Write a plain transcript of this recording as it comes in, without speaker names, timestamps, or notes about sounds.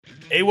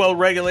A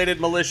well-regulated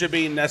militia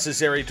being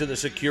necessary to the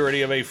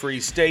security of a free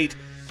state,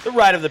 the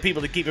right of the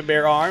people to keep and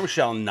bear arms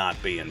shall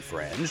not be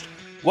infringed.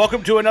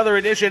 Welcome to another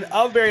edition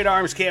of Buried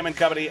Arms Cam and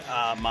Company.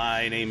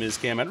 My name is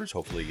Cam Edwards.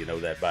 Hopefully you know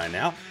that by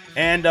now.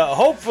 And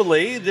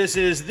hopefully this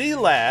is the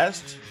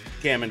last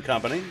Cam and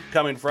Company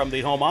coming from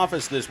the home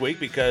office this week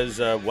because,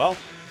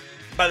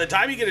 by the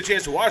time you get a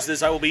chance to watch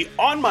this, I will be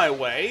on my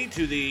way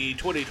to the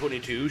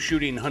 2022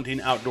 Shooting Hunting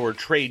Outdoor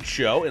Trade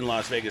Show in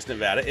Las Vegas,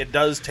 Nevada. It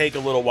does take a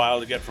little while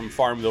to get from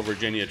Farmville,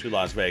 Virginia to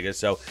Las Vegas.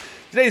 So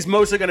today's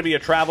mostly going to be a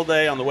travel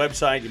day. On the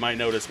website, you might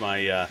notice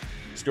my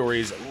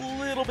stories a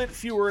little bit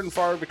fewer and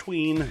far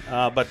between.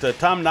 But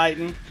Tom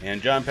Knighton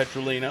and John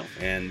Petrolino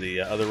and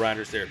the other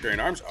riders there at Buried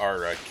Arms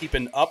are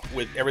keeping up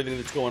with everything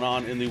that's going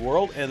on in the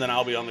world. And then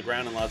I'll be on the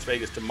ground in Las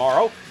Vegas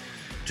tomorrow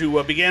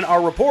to begin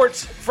our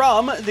reports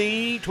from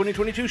the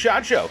 2022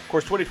 SHOT Show. Of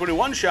course,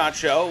 2021 SHOT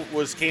Show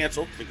was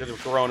canceled because of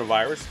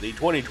coronavirus. The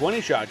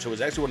 2020 SHOT Show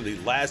was actually one of the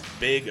last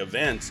big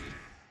events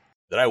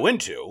that I went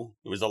to.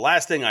 It was the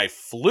last thing I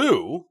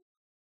flew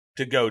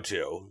to go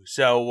to.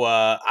 So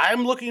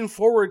I'm looking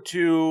forward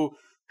to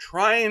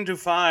trying to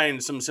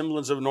find some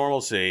semblance of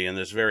normalcy in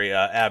this very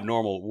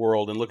abnormal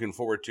world, and looking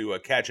forward to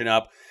catching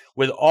up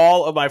with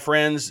all of my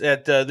friends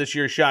at this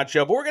year's SHOT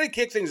Show. But we're going to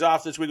kick things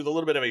off this week with a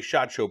little bit of a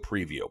SHOT Show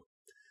preview.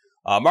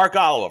 Mark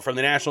Oliva from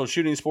the National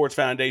Shooting Sports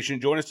Foundation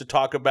joined us to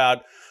talk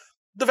about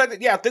the fact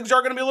that, things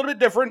are going to be a little bit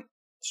different.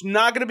 It's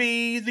not going to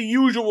be the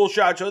usual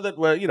SHOT Show that,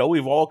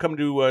 we've all come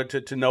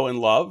to know and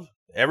love.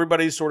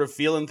 Everybody's sort of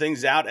feeling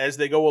things out as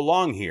they go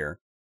along here.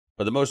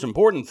 But the most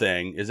important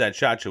thing is that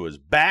SHOT Show is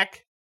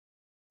back,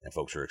 and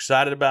folks are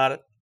excited about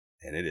it,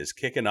 and it is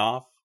kicking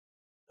off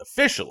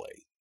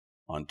officially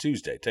on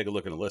Tuesday. Take a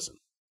look and listen.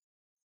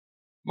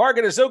 Mark,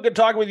 it is so good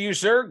talking with you,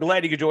 sir.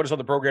 Glad you could join us on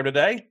the program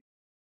today.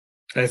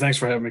 Hey, thanks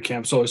for having me,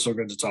 Cam. It's always so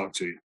good to talk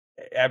to you.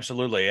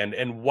 Absolutely.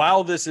 And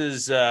while this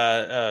is,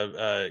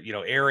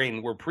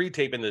 airing, we're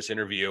pre-taping this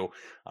interview.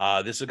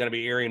 This is going to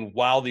be airing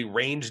while the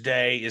range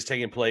day is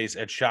taking place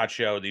at SHOT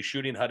Show. The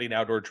Shooting Hunting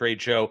Outdoor Trade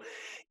Show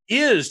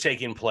is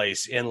taking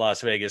place in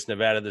Las Vegas,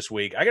 Nevada this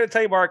week. I got to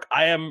tell you, Mark,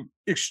 I am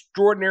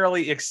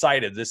extraordinarily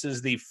excited. This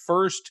is the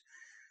first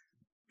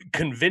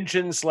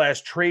convention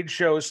 / trade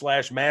show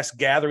 / mass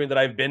gathering that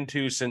I've been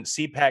to since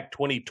CPAC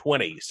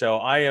 2020. So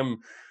I am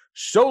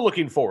so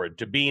looking forward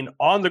to being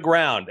on the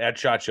ground at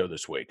SHOT Show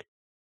this week.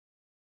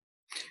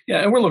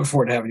 Yeah, and we're looking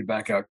forward to having you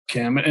back out,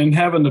 Cam, and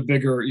having the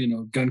bigger,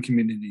 gun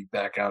community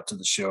back out to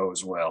the show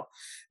as well.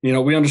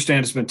 We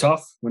understand it's been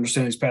tough. We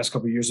understand these past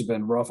couple of years have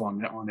been rough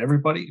on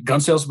everybody.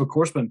 Gun sales have, of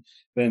course,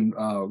 been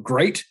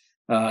great,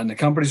 and the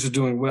companies are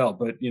doing well.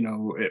 But,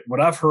 what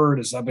I've heard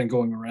is I've been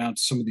going around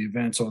to some of the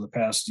events over the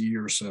past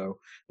year or so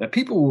that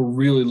people were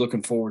really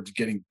looking forward to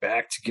getting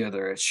back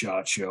together at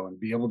SHOT Show and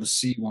be able to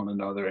see one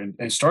another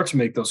and start to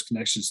make those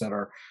connections that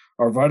are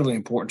vitally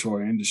important to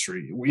our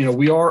industry.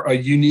 We are a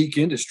unique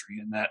industry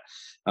in that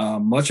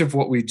much of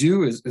what we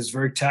do is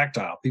very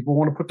tactile. People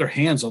want to put their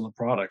hands on the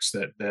products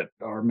that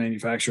our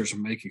manufacturers are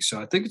making.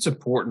 So I think it's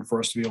important for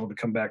us to be able to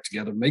come back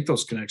together, make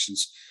those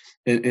connections,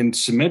 and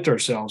cement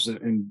ourselves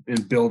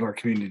and build our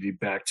community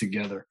back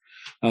together.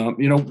 We're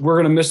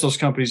going to miss those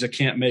companies that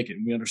can't make it.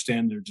 And we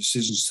understand their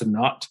decisions to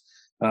not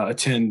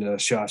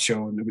attend SHOT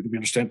Show, and we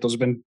understand those have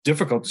been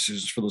difficult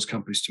decisions for those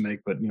companies to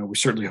make. But we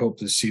certainly hope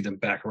to see them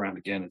back around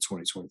again in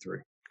 2023.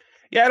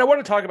 Yeah, and I want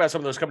to talk about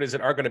some of those companies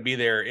that are going to be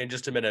there in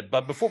just a minute.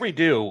 But before we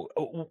do,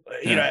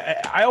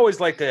 I always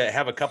like to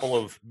have a couple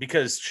of,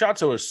 because SHOT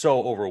Show is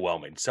so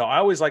overwhelming. So I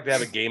always like to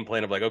have a game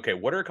plan of like, okay,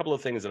 what are a couple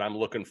of things that I'm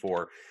looking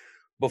for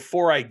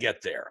before I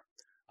get there?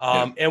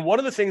 And one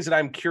of the things that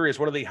I'm curious,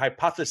 one of the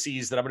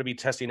hypotheses that I'm going to be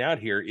testing out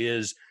here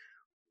is,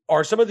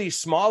 are some of these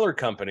smaller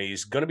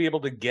companies going to be able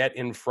to get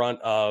in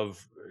front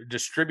of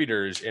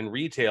distributors and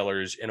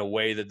retailers in a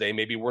way that they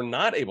maybe were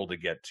not able to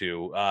get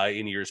to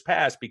in years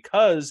past,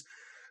 because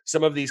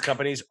some of these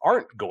companies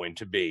aren't going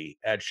to be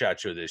at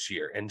SHOT Show this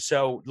year? And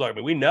so, look,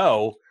 we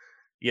know,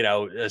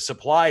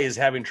 supply is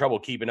having trouble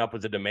keeping up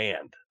with the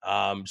demand.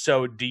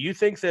 So do you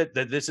think that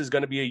this is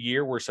going to be a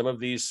year where some of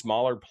these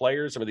smaller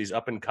players, some of these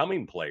up and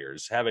coming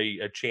players have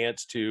a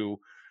chance to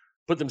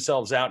put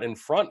themselves out in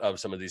front of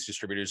some of these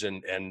distributors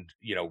and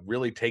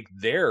really take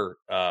their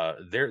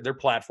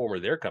platform or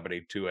their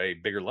company to a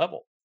bigger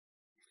level?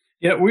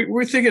 Yeah,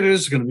 we think it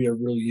is going to be a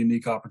really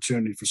unique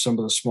opportunity for some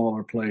of the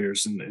smaller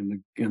players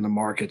in the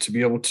market to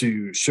be able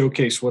to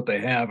showcase what they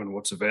have and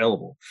what's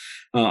available.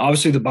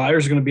 Obviously, the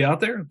buyers are going to be out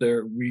there.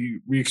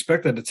 We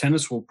expect that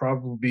attendance will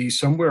probably be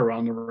somewhere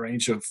around the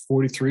range of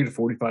 43 to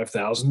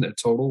 45,000 at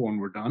total when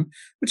we're done,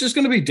 which is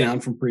going to be down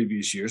from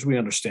previous years. We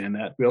understand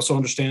that. We also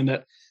understand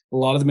that a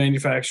lot of the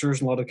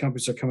manufacturers and a lot of the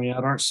companies that are coming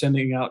out aren't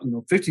sending out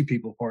 50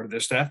 people part of their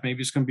staff.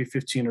 Maybe it's going to be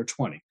 15 or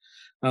 20.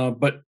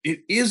 But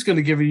it is going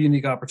to give a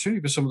unique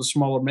opportunity for some of the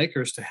smaller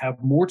makers to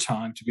have more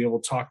time to be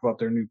able to talk about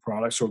their new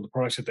products or the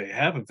products that they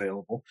have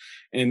available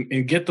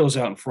and get those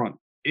out in front.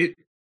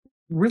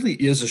 really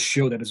is a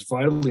show that is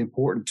vitally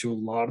important to a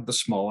lot of the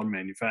smaller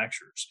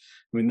manufacturers.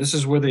 I mean, this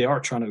is where they are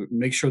trying to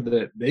make sure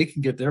that they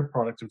can get their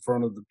product in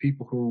front of the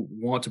people who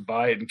want to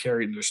buy it and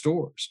carry it in their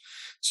stores.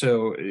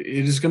 So it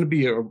is going to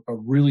be a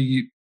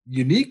really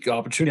unique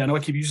opportunity. I know I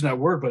keep using that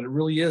word, but it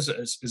really is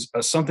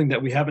something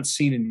that we haven't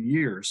seen in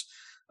years.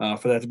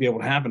 For that to be able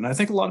to happen. And I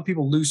think a lot of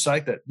people lose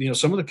sight that,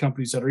 some of the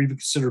companies that are even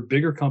considered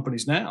bigger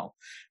companies now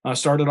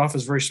started off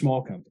as very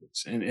small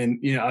companies. And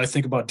I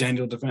think about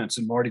Daniel Defense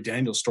and Marty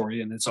Daniel's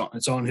story, and it's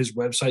on his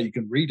website. You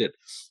can read it.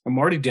 And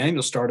Marty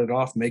Daniel started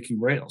off making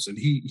rails, and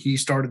he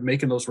started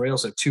making those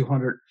rails at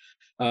 200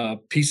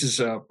 pieces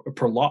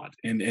per lot.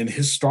 And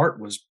his start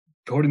was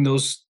putting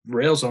those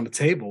rails on the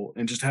table,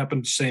 and just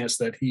happened to chance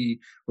that he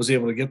was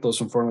able to get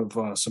those in front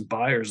of some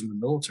buyers in the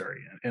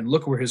military. And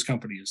look where his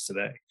company is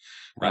today.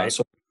 Right.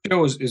 So the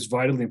show is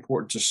vitally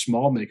important to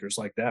small makers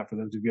like that, for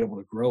them to be able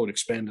to grow and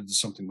expand into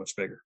something much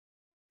bigger.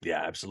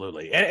 Yeah,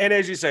 absolutely. And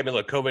as you say, I mean,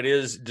 look, COVID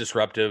is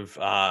disruptive.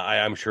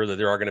 I'm sure that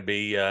there are going to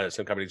be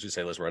some companies who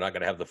say, listen, we're not going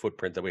to have the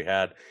footprint that we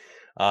had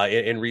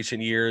in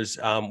recent years.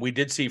 We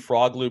did see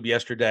Frog Lube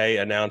yesterday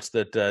announce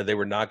that they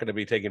were not going to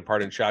be taking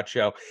part in SHOT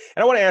Show.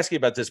 And I want to ask you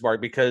about this,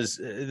 Mark, because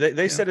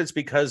they said it's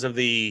because of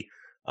the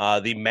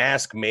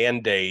mask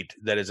mandate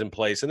that is in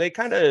place. And they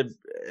kind of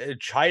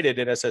chided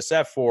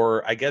NSSF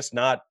for, I guess,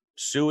 not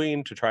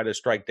suing to try to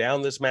strike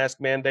down this mask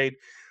mandate.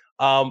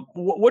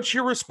 What's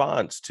your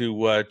response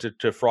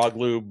to Frog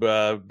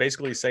Lube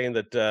basically saying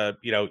that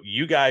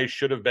you guys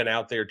should have been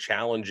out there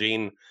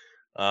challenging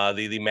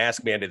the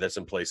mask mandate that's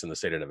in place in the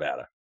state of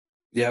Nevada?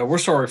 Yeah, we're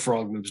sorry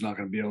Frog Lube's not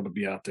going to be able to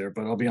be out there,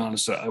 but I'll be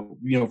honest,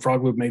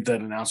 Frog Lube made that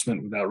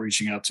announcement without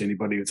reaching out to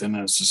anybody within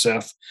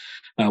NSSF.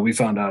 We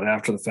found out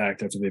after the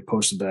fact, after they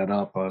posted that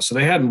up. So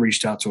they hadn't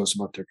reached out to us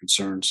about their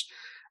concerns.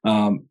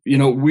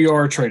 We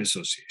are a trade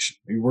association.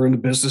 We're in the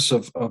business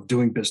of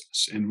doing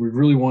business, and we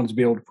really wanted to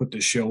be able to put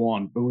this show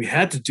on, but we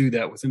had to do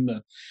that within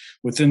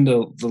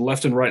the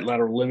left and right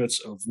lateral limits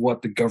of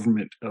what the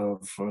government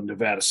of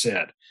Nevada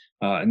said.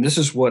 And this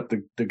is what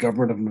the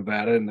government of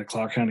Nevada and the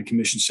Clark County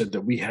Commission said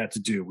that we had to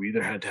do. We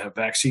either had to have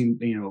vaccine,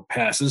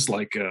 passes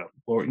like,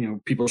 or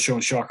people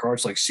showing shock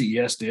cards like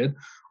CES did,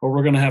 or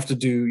we're going to have to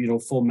do,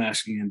 full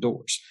masking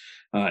indoors.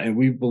 And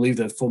we believe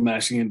that full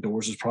masking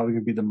indoors is probably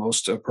going to be the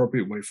most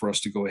appropriate way for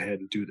us to go ahead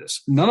and do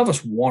this. None of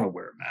us want to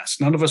wear a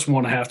mask. None of us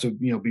want to have to,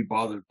 be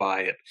bothered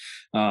by it.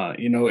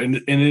 And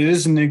it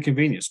is an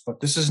inconvenience, but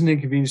this is an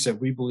inconvenience that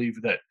we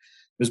believe that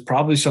is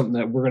probably something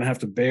that we're going to have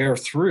to bear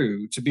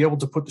through to be able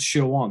to put the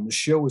show on. The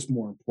show is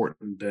more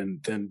important than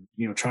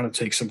trying to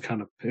take some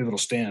kind of pivotal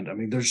stand. I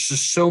mean, there's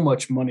just so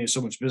much money and so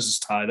much business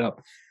tied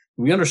up.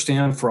 We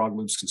understand Frog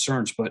Lube's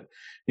concerns, but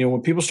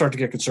when people start to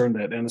get concerned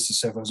that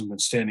NSSF hasn't been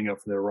standing up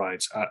for their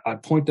rights, I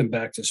point them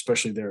back to,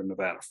 especially there in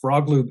Nevada.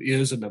 Frog Lube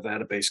is a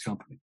Nevada-based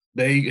company.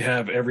 They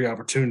have every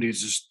opportunity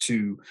just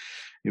to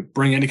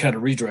bring any kind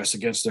of redress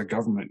against their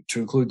government,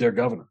 to include their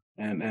governor,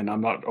 and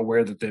I'm not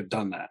aware that they've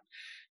done that.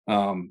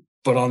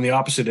 But on the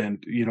opposite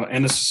end,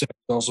 NSSF has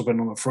also been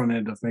on the front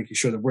end of making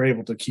sure that we're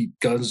able to keep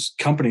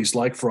companies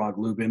like Frog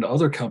Lube and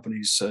other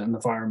companies in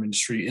the firearm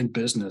industry in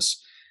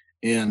business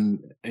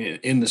in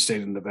the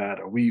state of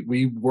Nevada.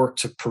 We work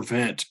to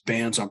prevent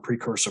bans on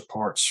precursor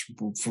parts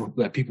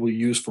that people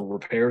use for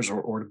repairs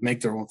or to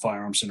make their own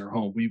firearms in their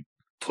home. We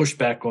push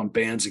back on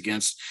bans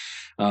against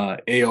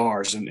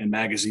ARs and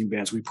magazine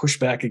bans. We push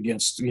back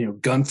against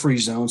gun-free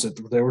zones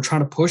that they were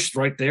trying to push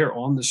right there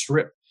on the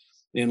Strip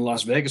in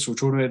Las Vegas,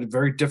 which would have made it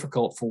very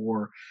difficult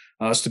for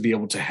us to be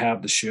able to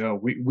have the show.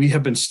 We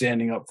have been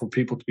standing up for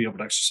people to be able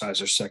to exercise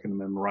their Second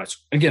Amendment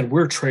rights. Again,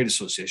 we're a trade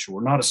association.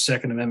 We're not a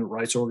Second Amendment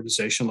rights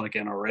organization like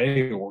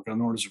NRA or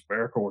Gun Owners of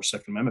America or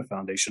Second Amendment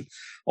Foundation,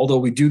 although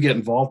we do get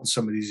involved in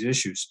some of these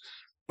issues.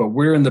 But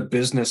we're in the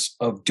business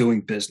of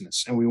doing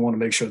business, and we want to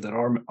make sure that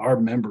our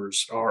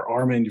members,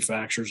 our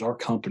manufacturers, our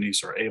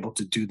companies are able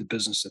to do the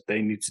business that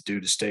they need to do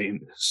to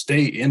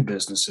stay in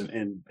business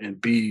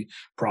and be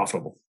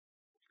profitable.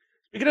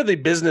 Speaking of the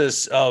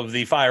business of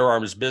the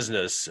firearms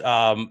business,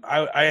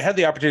 I had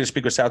the opportunity to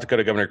speak with South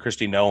Dakota Governor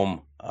Kristi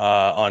Noem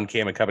on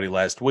Cam and Company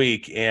last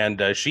week,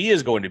 and she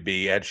is going to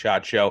be at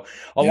SHOT Show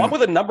along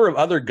with a number of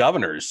other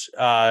governors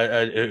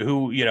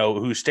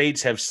who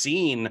states have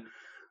seen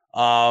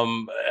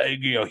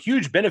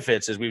huge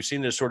benefits as we've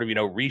seen this sort of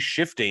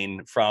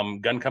reshifting from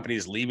gun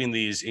companies leaving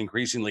these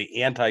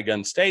increasingly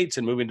anti-gun states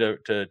and moving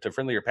to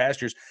friendlier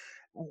pastures.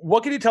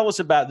 What can you tell us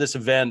about this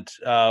event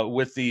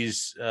with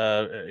these,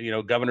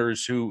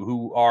 governors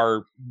who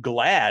are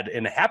glad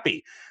and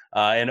happy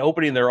and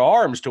opening their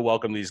arms to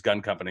welcome these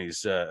gun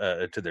companies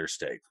to their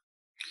state?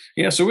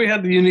 Yeah, so we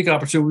had the unique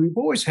opportunity. We've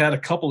always had a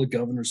couple of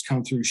governors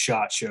come through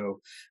SHOT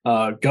Show.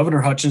 Governor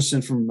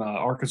Hutchinson from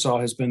Arkansas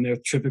has been there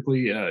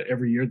typically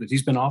every year that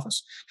he's been in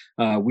office.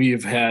 We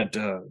have had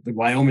the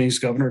Wyoming's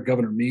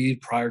Governor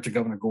Meade, prior to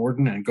Governor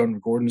Gordon, and Governor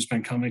Gordon has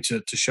been coming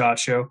to SHOT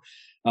Show.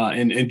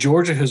 And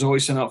Georgia has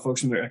always sent out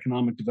folks in their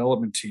economic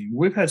development team.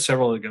 We've had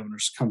several other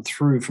governors come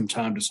through from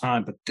time to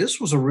time, but this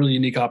was a really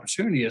unique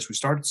opportunity as we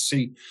started to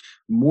see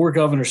more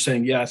governors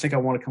saying, yeah, I think I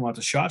want to come out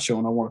to SHOT Show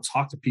and I want to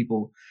talk to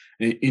people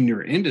in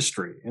your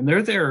industry. And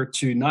they're there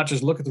to not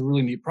just look at the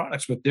really neat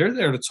products, but they're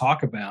there to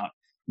talk about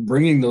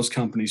bringing those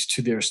companies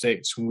to their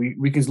states.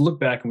 We can look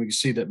back and we can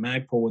see that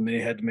Magpul, when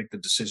they had to make the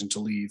decision to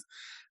leave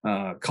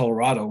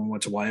Colorado and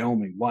went to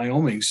Wyoming,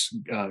 Wyoming's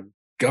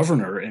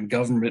governor and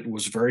government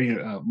was very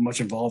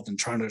much involved in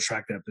trying to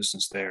attract that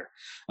business there.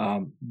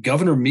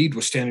 Governor Meade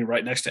was standing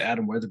right next to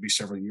Adam Weatherby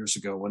several years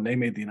ago when they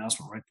made the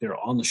announcement right there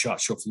on the SHOT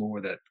Show floor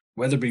that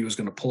Weatherby was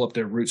going to pull up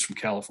their roots from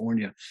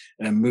California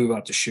and move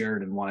out to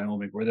Sheridan,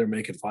 Wyoming, where they're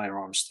making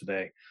firearms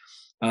today.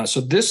 So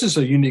this is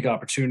a unique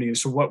opportunity. And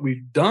so what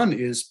we've done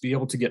is be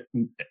able to get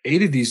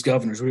 8 of these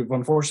governors. We've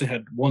unfortunately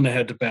had one that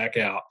had to back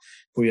out.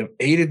 We have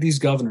 8 of these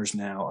governors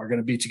now are going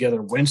to be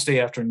together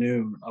Wednesday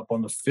afternoon up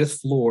on the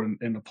 5th floor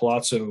in the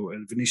Palazzo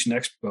and Venetian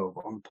Expo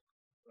on the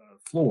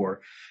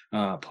floor,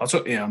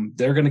 Palazzo M.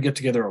 They're going to get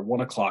together at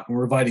 1:00. And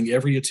we're inviting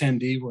every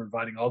attendee. We're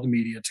inviting all the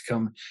media to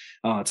come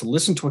to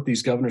listen to what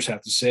these governors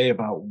have to say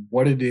about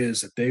what it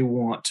is that they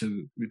want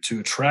to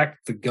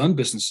attract the gun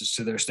businesses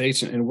to their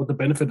states and what the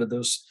benefit of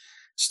those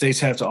states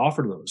have to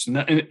offer to those.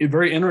 And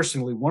very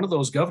interestingly, one of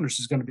those governors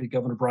is going to be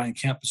Governor Brian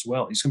Kemp as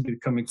well. He's going to be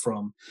coming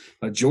from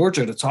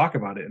Georgia to talk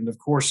about it. And of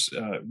course,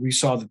 we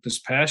saw that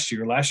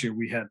last year,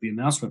 we had the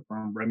announcement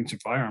from Remington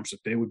Firearms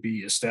that they would be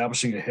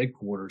establishing a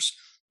headquarters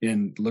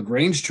in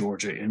LaGrange,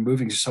 Georgia, and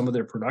moving some of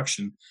their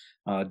production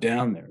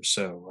down there.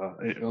 So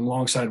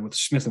alongside with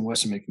Smith &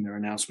 Wesson making their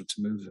announcement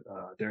to move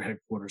their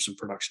headquarters and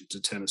production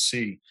to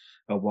Tennessee,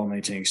 while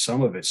maintaining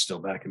some of it still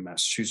back in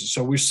Massachusetts.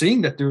 So we're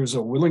seeing that there is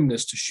a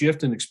willingness to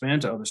shift and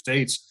expand to other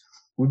states.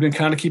 We've been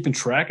kind of keeping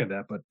track of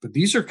that, but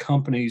these are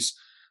companies,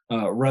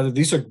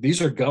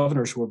 these are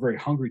governors who are very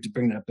hungry to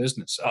bring that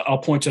business. I'll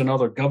point to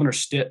another. Governor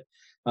Stitt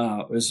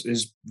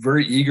is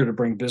very eager to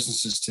bring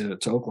businesses to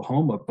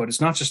Oklahoma, but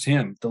it's not just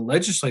him. The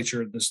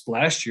legislature this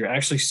last year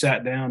actually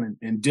sat down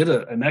and did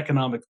an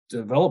economic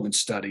development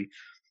study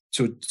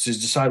to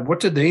decide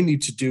what did they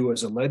need to do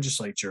as a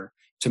legislature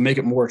to make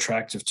it more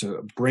attractive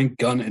to bring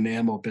gun and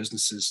ammo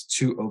businesses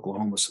to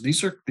Oklahoma. So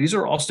these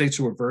are all states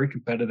who are very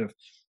competitive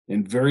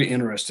and very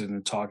interested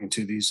in talking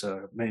to these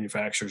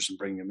manufacturers and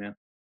bringing them in.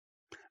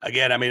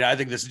 Again, I mean, I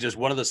think this is just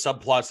one of the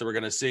subplots that we're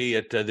going to see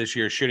at this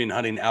year's Shooting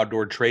Hunting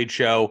Outdoor Trade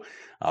Show,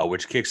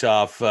 which kicks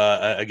off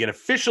again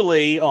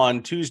officially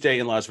on Tuesday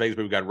in Las Vegas.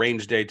 But we've got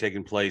Range Day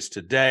taking place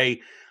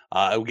today.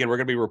 Again, we're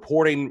going to be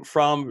reporting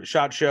from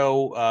SHOT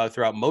Show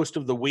throughout most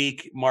of the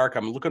week. Mark,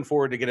 I'm looking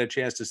forward to getting a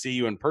chance to see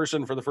you in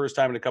person for the first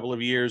time in a couple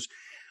of years.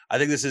 I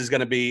think this is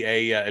going to be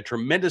a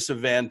tremendous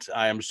event.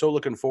 I am so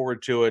looking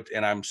forward to it,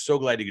 and I'm so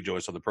glad you could join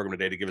us on the program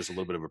today to give us a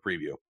little bit of a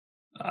preview.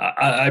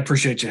 I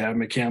appreciate you having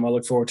me, Cam. I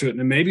look forward to it.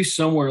 And maybe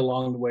somewhere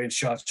along the way in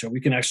SHOT Show,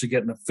 we can actually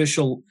get an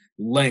official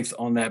length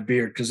on that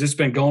beard because it's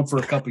been going for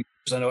a couple of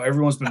years. I know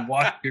everyone's been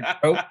watching your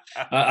grow.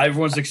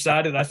 Everyone's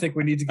excited. I think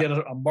we need to get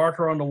a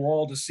marker on the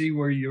wall to see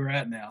where you're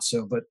at now.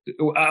 So, but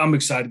I'm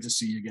excited to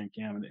see you again,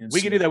 Cam. And we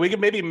can do that. We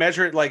can maybe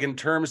measure it like in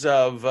terms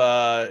of,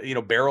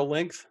 barrel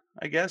length,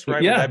 I guess,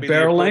 right? Yeah,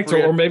 barrel length,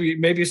 or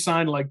maybe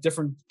assign like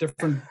different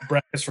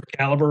brackets for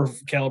caliber of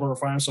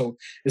firearm. So,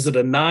 is it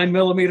a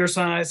 9mm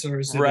size, or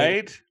is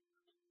it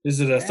is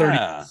it a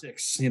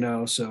 36?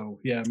 So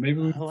yeah,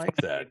 maybe I like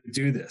that.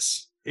 Do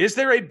this. Is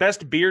there a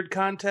best beard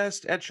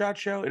contest at SHOT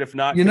Show? And if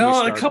not,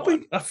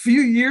 a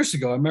few years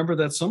ago, I remember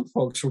that some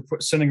folks were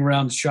sending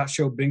around SHOT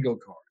Show bingo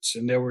cards,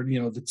 and there were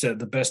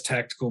the best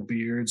tactical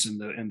beards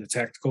and the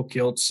tactical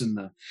kilts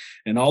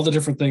and all the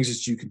different things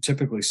that you can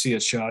typically see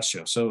at SHOT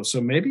Show. So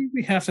maybe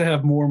we have to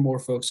have more and more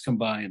folks come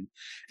by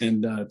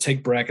and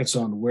take brackets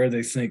on where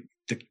they think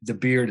the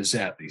beard is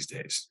at these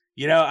days.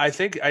 I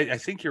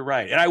think you're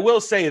right. And I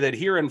will say that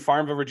here in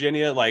Farmville,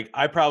 Virginia, like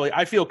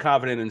I feel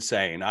confident in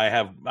saying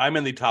I'm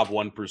in the top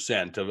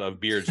 1% of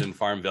beards in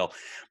Farmville,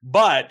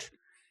 but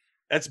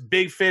that's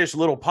big fish,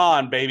 little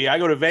pond, baby. I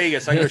go to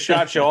Vegas, I go to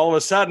SHOT Show. All of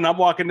a sudden I'm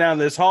walking down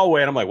this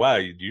hallway and I'm like, wow,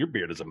 your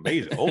beard is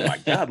amazing. Oh my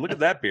God, look at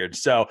that beard.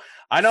 So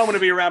I know I'm going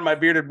to be around my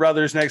bearded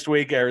brothers next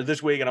week or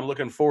this week, and I'm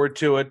looking forward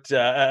to it.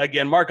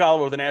 Again, Mark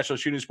Oliver with the National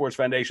Shooting Sports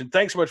Foundation.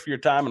 Thanks so much for your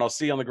time, and I'll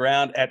see you on the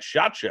ground at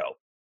SHOT Show.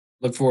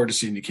 Look forward to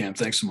seeing you, Cam.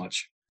 Thanks so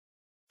much.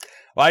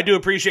 Well, I do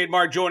appreciate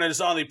Mark joining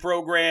us on the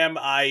program.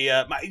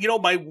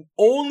 My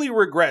only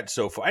regret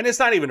so far, and it's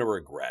not even a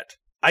regret,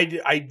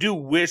 I do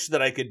wish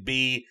that I could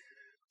be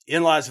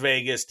in Las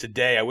Vegas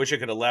today. I wish I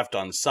could have left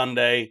on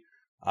Sunday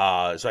so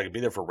I could be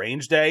there for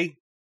Range Day,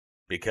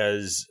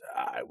 because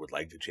I would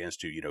like the chance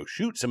to,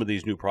 shoot some of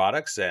these new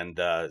products and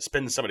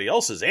spend somebody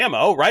else's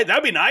ammo, right?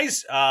 That'd be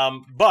nice.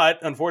 But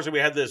unfortunately,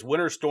 we had this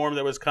winter storm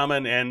that was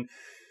coming and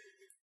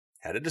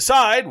had to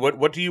decide,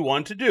 what do you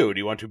want to do? Do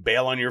you want to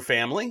bail on your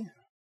family,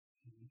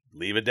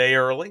 leave a day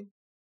early,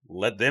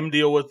 let them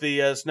deal with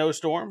the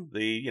snowstorm,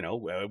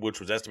 which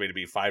was estimated to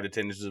be 5 to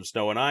 10 inches of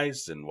snow and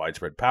ice and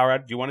widespread power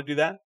outage? Do you want to do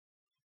that?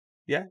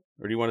 Yeah?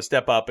 Or do you want to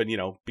step up and,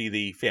 be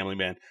the family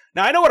man?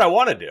 Now, I know what I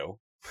want to do.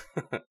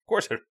 Of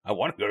course, I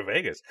want to go to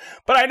Vegas,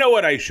 but I know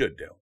what I should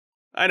do.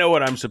 I know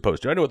what I'm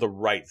supposed to. I know what the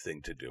right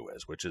thing to do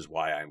is, which is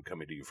why I'm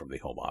coming to you from the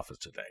home office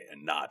today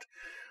and not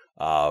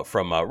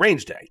from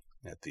Range Day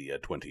at the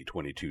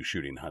 2022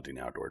 Shooting, Hunting,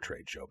 Outdoor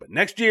Trade Show. But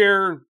next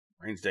year,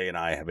 Range Day and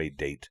I have a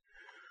date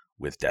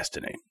with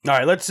destiny. All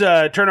right, let's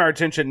turn our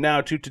attention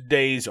now to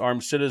today's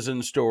Armed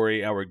Citizen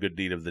story, our good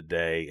deed of the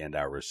day, and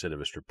our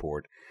recidivist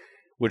report,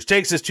 which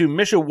takes us to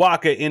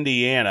Mishawaka,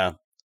 Indiana,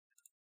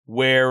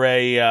 where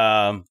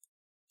a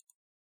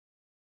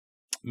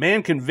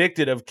man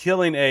convicted of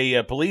killing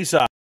a police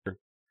officer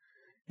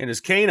and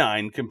his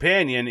canine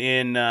companion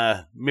in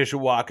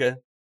Mishawaka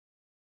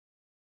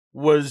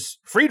was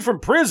freed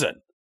from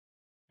prison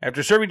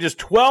after serving just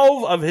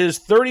 12 of his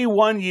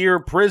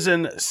 31-year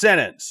prison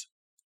sentence.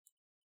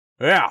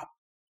 Yeah.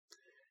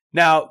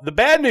 Now, the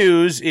bad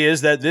news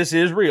is that this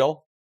is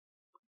real.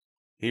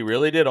 He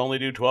really did only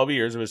do 12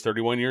 years of his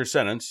 31-year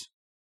sentence.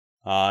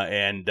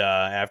 And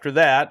after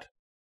that,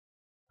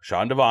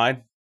 Sean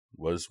Devine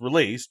was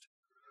released.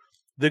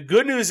 The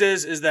good news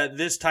is that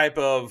this type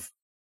of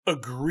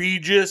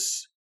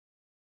egregious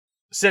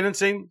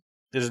sentencing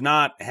is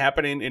not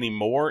happening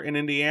anymore in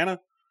Indiana.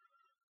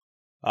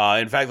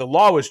 In fact, the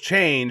law was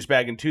changed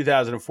back in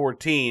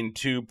 2014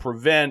 to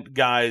prevent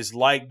guys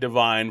like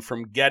Devine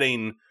from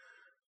getting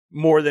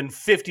more than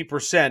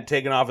 50%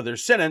 taken off of their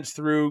sentence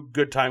through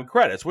good time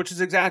credits, which is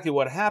exactly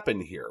what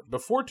happened here.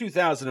 Before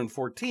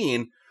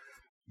 2014,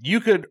 you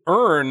could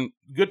earn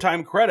good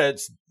time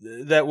credits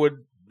that would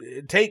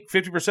take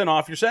 50%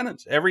 off your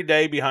sentence. Every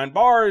day behind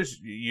bars,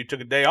 you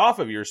took a day off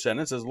of your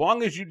sentence as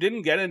long as you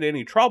didn't get into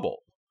any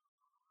trouble.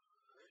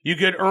 You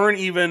could earn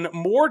even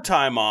more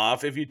time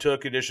off if you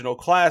took additional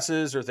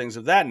classes or things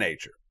of that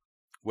nature,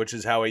 which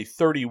is how a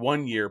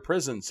 31-year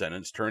prison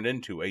sentence turned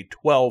into a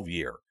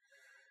 12-year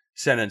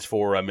sentence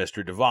for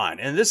Mr. Devine.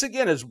 And this,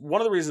 again, is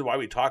one of the reasons why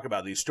we talk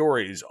about these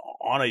stories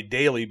on a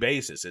daily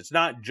basis. It's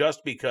not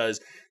just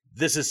because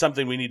this is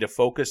something we need to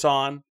focus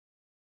on.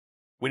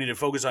 We need to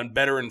focus on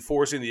better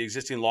enforcing the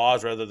existing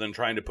laws rather than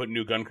trying to put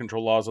new gun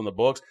control laws on the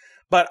books.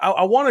 But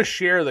I want to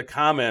share the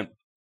comment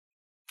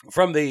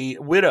from the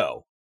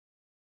widow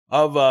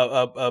of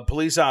a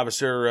police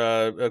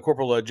officer,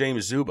 Corporal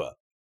James Zuba,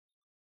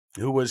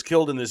 who was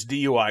killed in this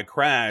DUI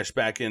crash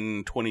back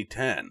in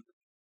 2010.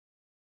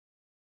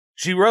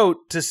 She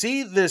wrote, "To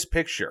see this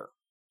picture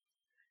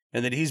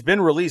and that he's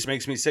been released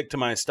makes me sick to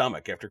my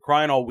stomach. After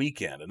crying all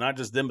weekend, and not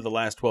just them, but the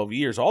last 12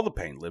 years, all the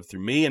pain lived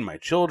through me and my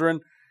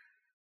children.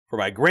 For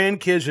my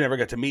grandkids who never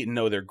got to meet and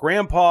know their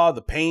grandpa,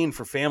 the pain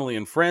for family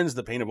and friends,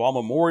 the pain of all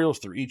memorials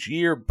through each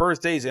year,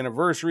 birthdays,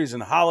 anniversaries,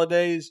 and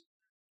holidays."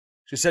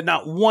 She said,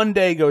 "Not one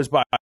day goes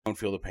by I don't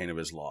feel the pain of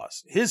his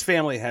loss. His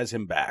family has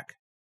him back.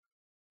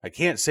 I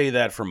can't say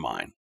that for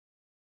mine.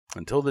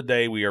 Until the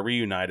day we are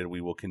reunited,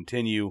 we will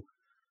continue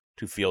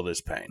to feel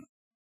this pain."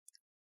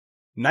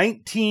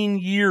 19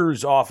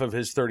 years off of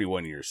his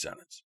 31-year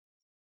sentence.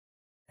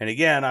 And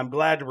again, I'm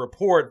glad to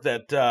report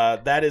that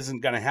that isn't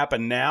going to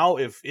happen now.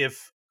 If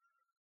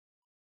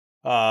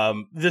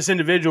this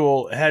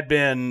individual had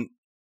been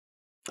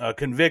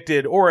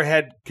convicted or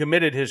had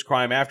committed his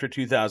crime after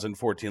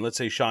 2014, let's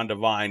say Sean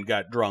Devine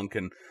got drunk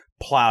and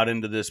plowed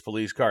into this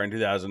police car in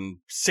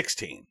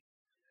 2016,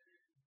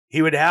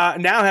 he would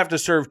now have to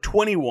serve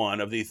 21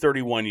 of the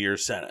 31-year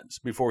sentence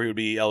before he would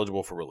be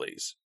eligible for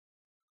release.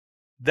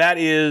 That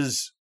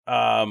is,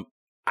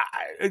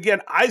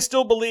 again, I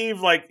still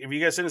believe, like, if you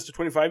get sentenced to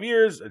 25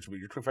 years, it should be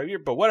your 25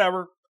 years, but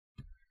whatever.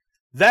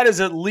 That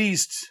is at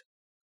least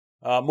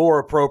more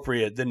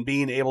appropriate than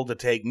being able to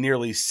take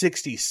nearly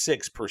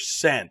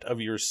 66%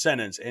 of your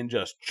sentence and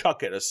just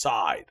chuck it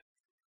aside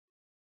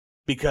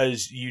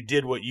because you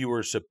did what you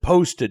were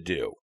supposed to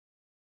do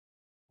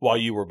while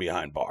you were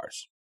behind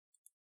bars.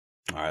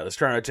 All right, let's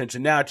turn our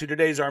attention now to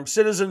today's Armed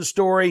Citizen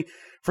story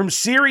from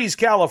Ceres,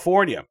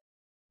 California,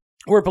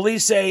 where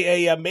police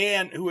say a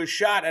man who was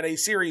shot at a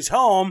Ceres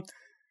home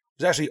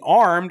was actually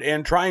armed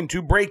and trying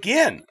to break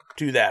in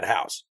to that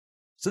house.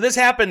 So this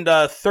happened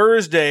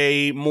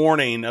Thursday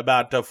morning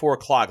about 4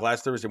 o'clock,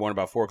 last Thursday morning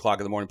about 4 o'clock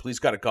in the morning. Police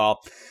got a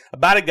call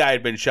about a guy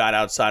had been shot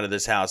outside of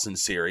this house in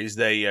Ceres.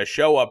 They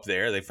show up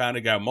there. They found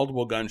a guy with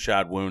multiple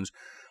gunshot wounds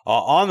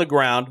on the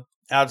ground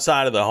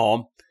outside of the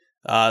home.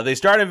 They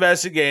start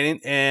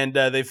investigating, and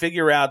they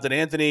figure out that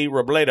Anthony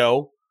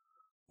Robledo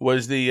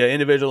was the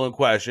individual in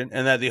question,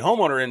 and that the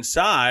homeowner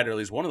inside, or at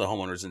least one of the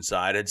homeowners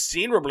inside, had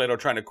seen Robledo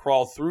trying to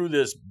crawl through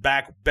this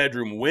back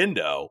bedroom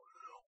window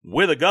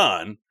with a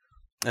gun.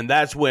 And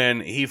that's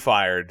when he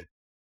fired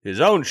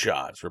his own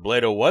shots.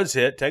 Robledo was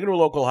hit, taken to a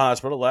local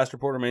hospital. Last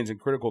report remains in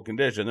critical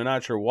condition. They're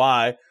not sure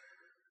why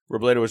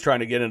Robledo was trying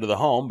to get into the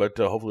home, but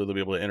hopefully they'll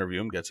be able to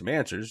interview him, get some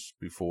answers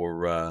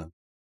before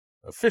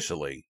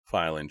officially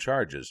filing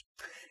charges.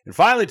 And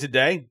finally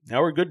today,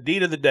 our good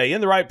deed of the day. In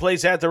the right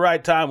place at the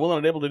right time, willing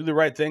and able to do the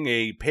right thing,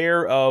 a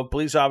pair of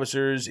police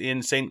officers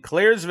in St.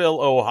 Clairsville,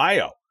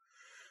 Ohio,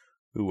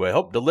 who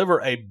helped deliver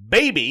a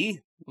baby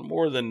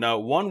more than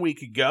 1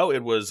 week ago.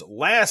 It was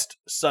last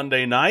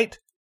Sunday night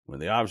when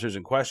the officers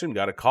in question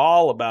got a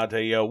call about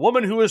a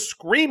woman who was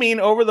screaming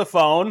over the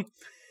phone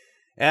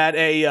at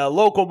a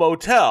local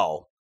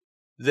motel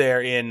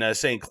there in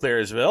St.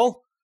 Clairsville.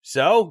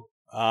 So,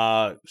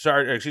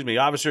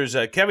 officers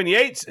Kevin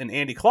Yates and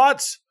Andy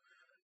Klotz,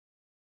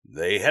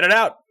 they headed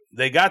out.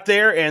 They got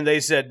there and they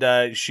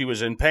said she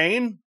was in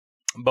pain.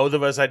 Both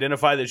of us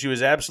identified that she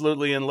was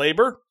absolutely in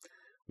labor.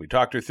 We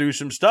talked her through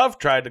some stuff,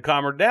 tried to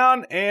calm her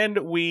down, and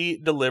we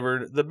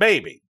delivered the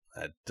baby.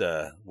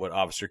 That's what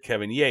Officer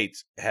Kevin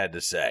Yates had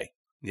to say.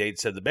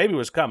 Yates said the baby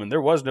was coming. There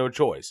was no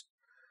choice.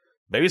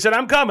 Baby said,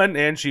 I'm coming,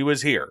 and she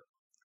was here.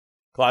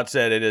 Klotz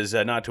said it is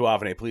not too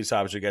often a police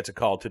officer gets a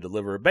call to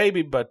deliver a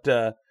baby, but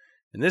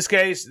in this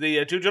case,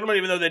 the two gentlemen,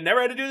 even though they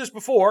never had to do this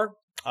before,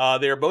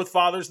 they are both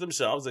fathers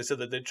themselves. They said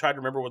that they tried to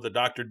remember what the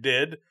doctor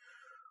did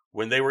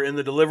when they were in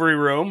the delivery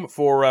room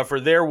for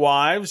their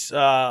wives.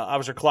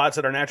 Officer Klotz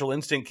said our natural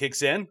instinct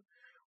kicks in,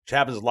 which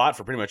happens a lot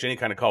for pretty much any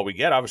kind of call we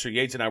get. Officer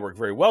Yates and I worked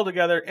very well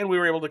together, and we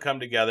were able to come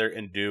together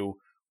and do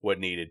what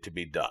needed to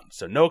be done.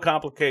 So no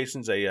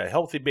complications, a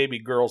healthy baby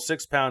girl,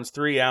 6 pounds,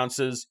 3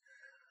 ounces.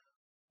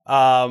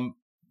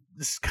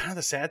 This is kind of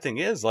the sad thing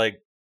is,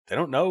 like, they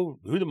don't know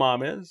who the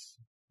mom is.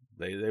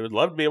 They would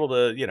love to be able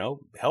to,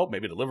 help,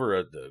 maybe deliver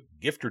a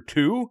gift or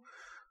two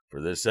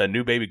for this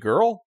new baby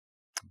girl.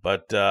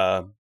 But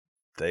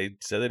they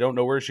said they don't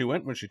know where she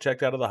went when she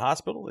checked out of the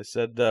hospital. They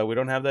said, we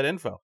don't have that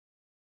info.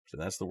 So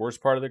that's the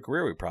worst part of their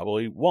career. We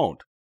probably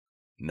won't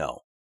know.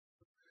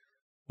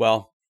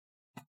 Well,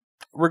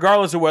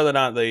 regardless of whether or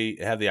not they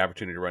have the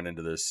opportunity to run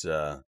into this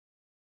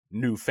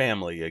new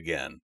family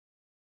again,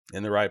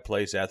 in the right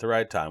place at the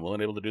right time,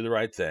 willing and able to do the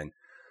right thing.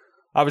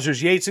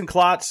 Officers Yates and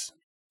Klotz,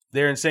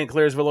 there in St.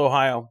 Clairsville,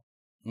 Ohio,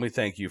 we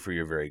thank you for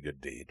your very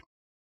good deed.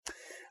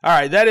 All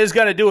right, that is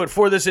going to do it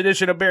for this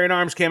edition of Bearing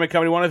Arms Cam and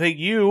Company. I want to thank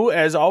you,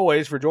 as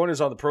always, for joining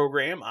us on the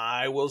program.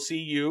 I will see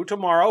you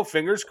tomorrow,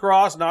 fingers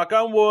crossed, knock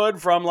on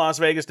wood, from Las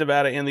Vegas,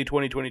 Nevada, in the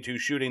 2022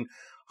 Shooting,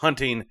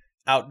 Hunting,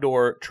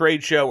 Outdoor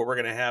Trade Show, where we're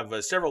going to have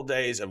several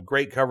days of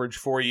great coverage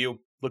for you.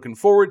 Looking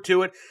forward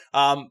to it.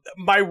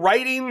 My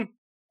writing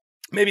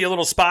maybe a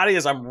little spotty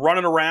as I'm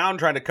running around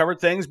trying to cover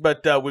things,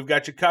 but we've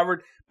got you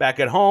covered back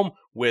at home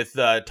with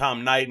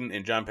Tom Knighton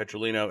and John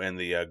Petrolino and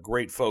the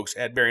great folks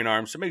at Bearing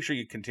Arms. So make sure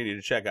you continue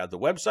to check out the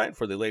website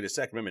for the latest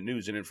Second Amendment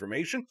news and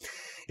information.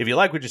 If you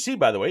like what you see,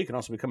 by the way, you can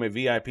also become a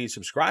VIP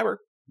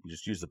subscriber. You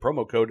just use the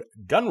promo code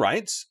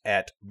GUNRIGHTS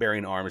at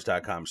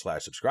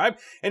bearingarms.com/subscribe,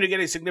 and you get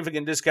a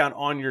significant discount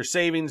on your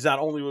savings. Not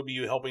only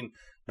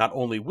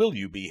will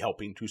you be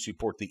helping to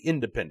support the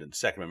independent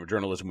Second Amendment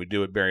journalism we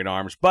do at Bearing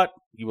Arms, but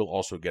you will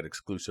also get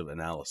exclusive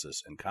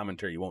analysis and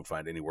commentary you won't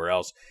find anywhere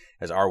else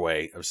as our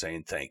way of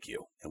saying thank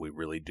you. And we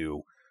really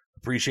do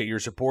appreciate your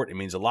support. It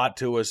means a lot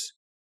to us,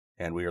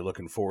 and we are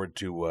looking forward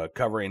to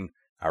covering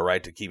our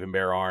right to keep and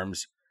bear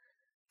arms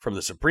from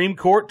the Supreme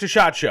Court to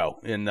SHOT Show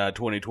in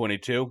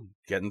 2022,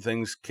 getting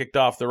things kicked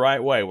off the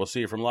right way. We'll see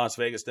you from Las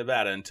Vegas,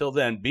 Nevada. Until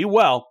then, be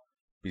well,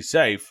 be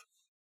safe,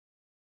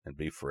 and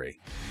be free.